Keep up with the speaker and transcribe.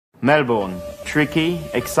Melbourne. Tricky,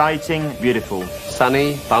 exciting, beautiful.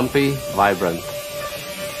 Sunny, bumpy, vibrant.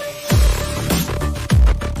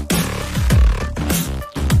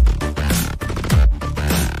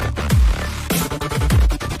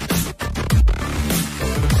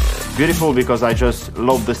 Beautiful because I just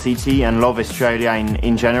love the city and love Australia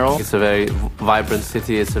in general. It's a very vibrant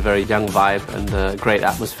city, it's a very young vibe and a great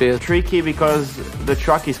atmosphere. Tricky because the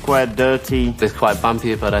track is quite dirty. It's quite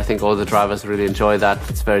bumpy, but I think all the drivers really enjoy that.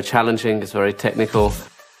 It's very challenging, it's very technical.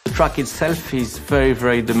 The track itself is very,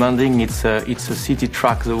 very demanding. It's a city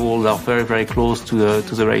track. The walls are very, very close to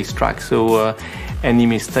the racetrack. So any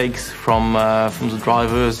mistakes from the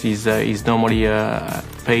drivers is normally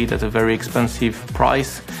paid at a very expensive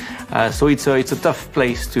price. So it's a tough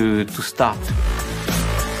place to start.